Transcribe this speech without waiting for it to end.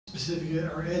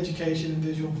specific or education in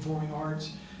visual and performing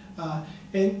arts.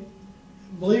 And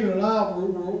believe it or not,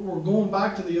 we're going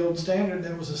back to the old standard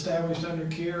that was established under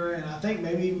CARA, and I think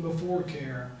maybe even before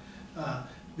CARA,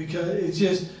 because it's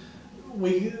just,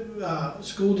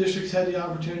 school districts had the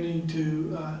opportunity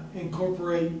to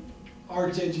incorporate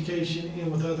arts education in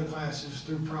with other classes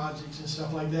through projects and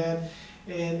stuff like that.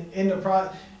 And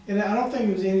and I don't think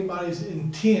it was anybody's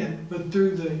intent, but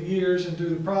through the years and through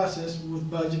the process with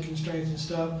budget constraints and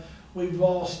stuff, we've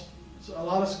lost a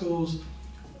lot of schools.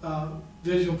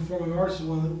 Visual performing arts is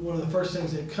one of the first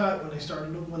things they cut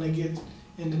when they get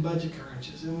into budget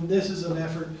crunches, and this is an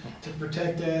effort to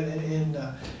protect that. And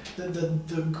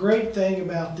the great thing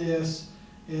about this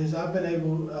is I've been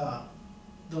able,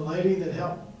 the lady that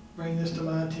helped bring this to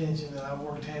my attention, that I've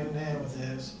worked hand in hand with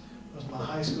this, was my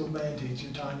high school band teacher,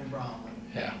 Tanya Bromley.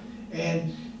 Yeah.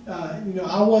 And you know,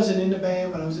 I wasn't in the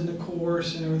band, but I was in the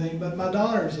chorus and everything. But my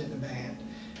daughter's in the band,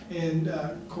 and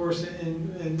of course,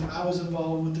 and I was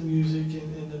involved with the music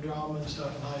and the drama and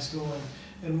stuff in high school,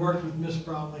 and worked with Miss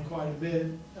Bromley quite a bit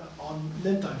on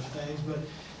them types of things. But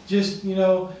just, you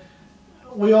know,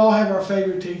 we all have our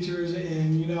favorite teachers,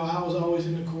 and you know, I was always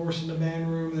in the chorus in the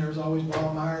band room. There was always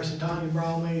Bob Myers and Tanya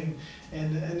Bromley,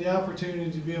 and the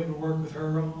opportunity to be able to work with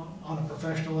her on a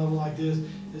professional level like this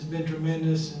has been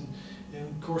tremendous. And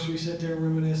of course, we sit there and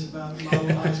reminisce about my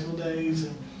old high school days.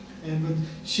 But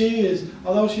she is,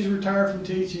 although she's retired from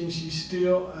teaching, she's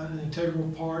still an integral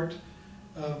part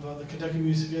of the Kentucky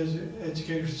Music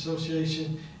Educators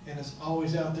Association, and is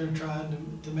always out there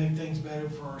trying to make things better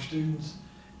for our students.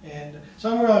 And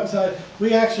so I'm really excited.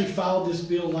 We actually filed this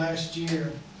bill last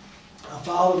year. I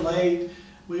filed it late.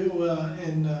 We were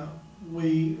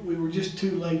just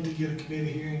too late to get a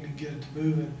committee hearing to get it to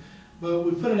moving. But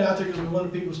we put it out there because we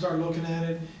wanted people to start looking at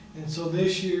it. And so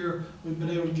this year we've been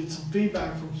able to get some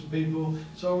feedback from some people.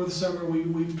 So over the summer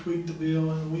we've tweaked the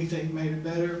bill and we think made it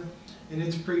better. And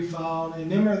it's pre-filed.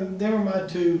 And them are my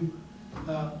two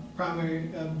primary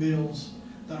bills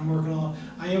that I'm working on.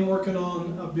 I am working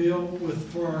on a bill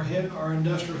for our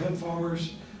industrial hemp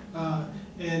farmers.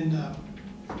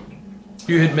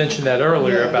 You had mentioned that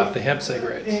earlier, yeah, about the hemp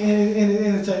cigarettes. And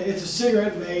it's a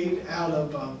cigarette made out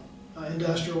of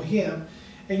industrial hemp,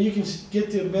 and you can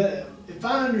get the, if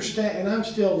I understand, and I'm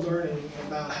still learning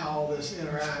about how all this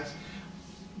interacts,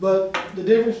 but the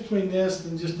difference between this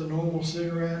and just a normal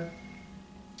cigarette,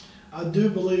 I do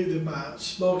believe that by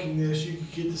smoking this, you can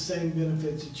get the same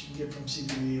benefits that you can get from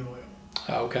CBD oil.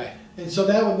 Okay. And so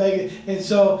that would make it, and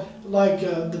so like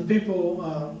the people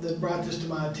that brought this to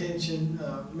my attention,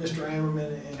 Mr.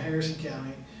 Ammerman in Harrison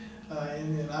County,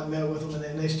 and I met with them, and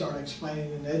then they started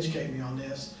explaining and educating me on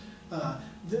this. I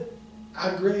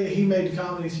agree. He made the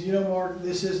comment. He said, "You know, Mark,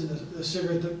 this isn't a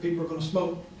cigarette that people are going to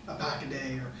smoke a pack a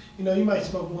day, or you know, you might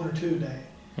smoke one or two a day."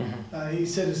 Mm-hmm. He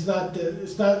said, "It's not.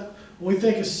 When we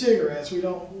think of cigarettes, we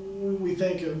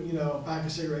think of, you know, a pack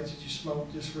of cigarettes that you smoke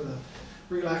just for the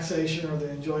relaxation or the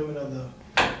enjoyment of the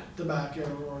tobacco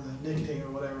or the nicotine or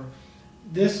whatever.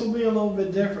 This will be a little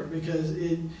bit different because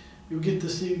you'll get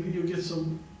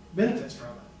some benefits from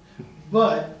it.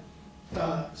 But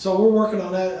so we're working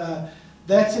on that.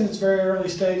 That's in its very early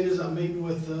stages. I'm meeting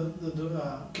with the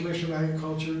Commissioner of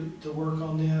Agriculture to work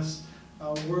on this.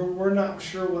 We're not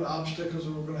sure what obstacles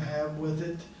we're going to have with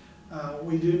it.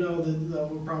 We do know that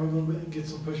we're probably going to get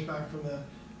some pushback from the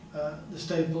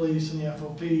state police and the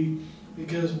FOP,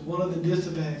 because one of the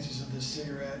disadvantages of this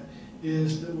cigarette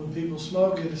is that when people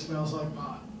smoke it, it smells like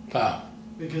pot. Ah.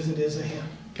 Because it is a hemp.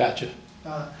 Gotcha.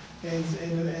 And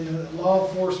the law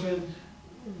enforcement,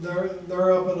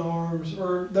 they're up in arms,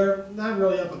 or they're not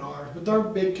really up in arms, but their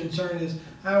big concern is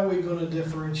how are we going to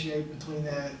differentiate between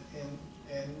that and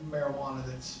marijuana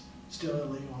that's still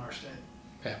illegal in our state.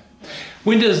 Okay.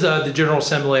 When does the General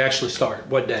Assembly actually start?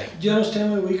 What day? General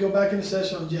Assembly, we go back into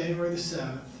session on January the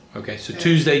 7th. Okay, so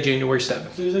Tuesday, January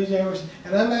 7th. Tuesday, January 7th.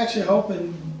 And I'm actually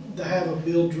hoping to have a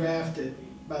bill drafted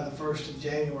by the 1st of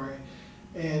January.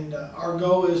 And our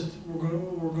goal is we're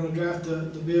going to draft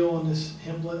the bill on this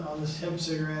hemp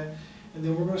cigarette, and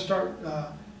then we're going to start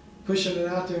pushing it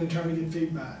out there and trying to get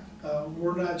feedback.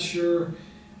 We're not sure.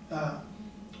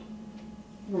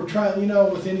 We're trying, you know,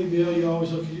 with any bill, you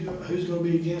always look at who's going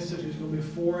to be against it, who's going to be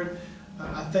for it.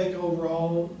 I think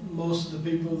overall, most of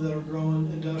the people that are growing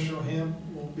industrial hemp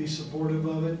will be supportive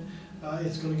of it.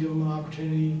 It's going to give them an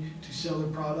opportunity to sell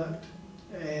their product,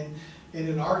 and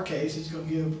in our case, it's going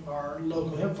to give our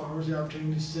local hemp farmers the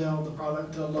opportunity to sell the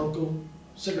product to a local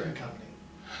cigarette company.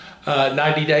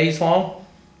 90 days long?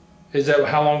 Is that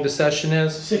how long the session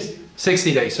is? 60.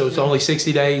 60 days, so it's only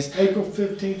 60 days. April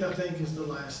 15th, I think, is the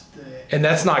last day. And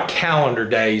that's not calendar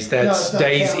days, No, that's it's not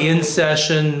days calendar in days.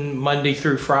 session, Monday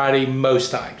through Friday, most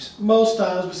times. Most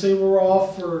times, but see, we're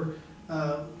off for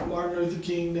Martin Luther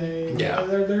King Day. Yeah.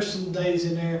 There's some days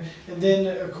in there. And then,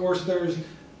 of course, there's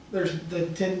the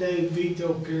 10-day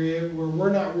veto period where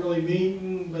we're not really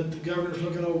meeting, but the governor's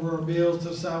looking over our bills to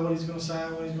decide what he's going to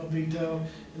sign, what he's going to veto.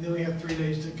 And then we have 3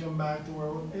 days to come back to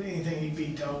where anything he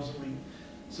vetoes,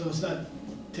 so it's not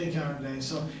 10 calendar days.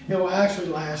 So it will actually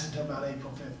last until about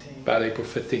April 15th. About April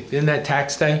 15th. Isn't that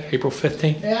tax day, April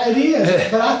 15th? Yeah, it is.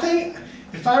 But I think,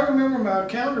 if I remember my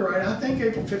calendar right, I think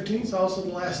April 15th is also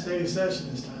the last day of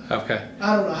session this time. Okay.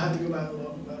 I don't know. I have to go back and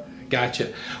look. But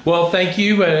Gotcha. Well, thank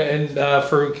you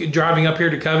for driving up here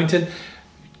to Covington.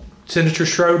 Senator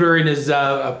Schroeder in his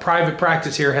private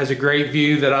practice here has a great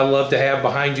view that I love to have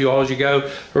behind you all as you go.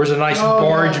 There was a nice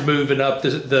barge moving up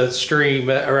the stream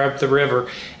or up the river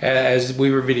as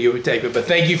we were videotaping. But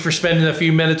thank you for spending a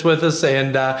few minutes with us,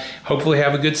 and hopefully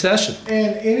have a good session.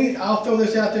 And I'll throw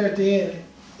this out there at the end.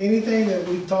 Anything that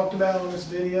we've talked about on this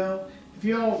video, if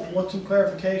y'all want some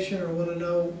clarification or want to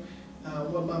know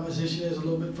what my position is a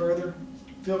little bit further,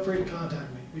 feel free to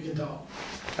contact me. We can talk.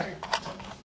 All right.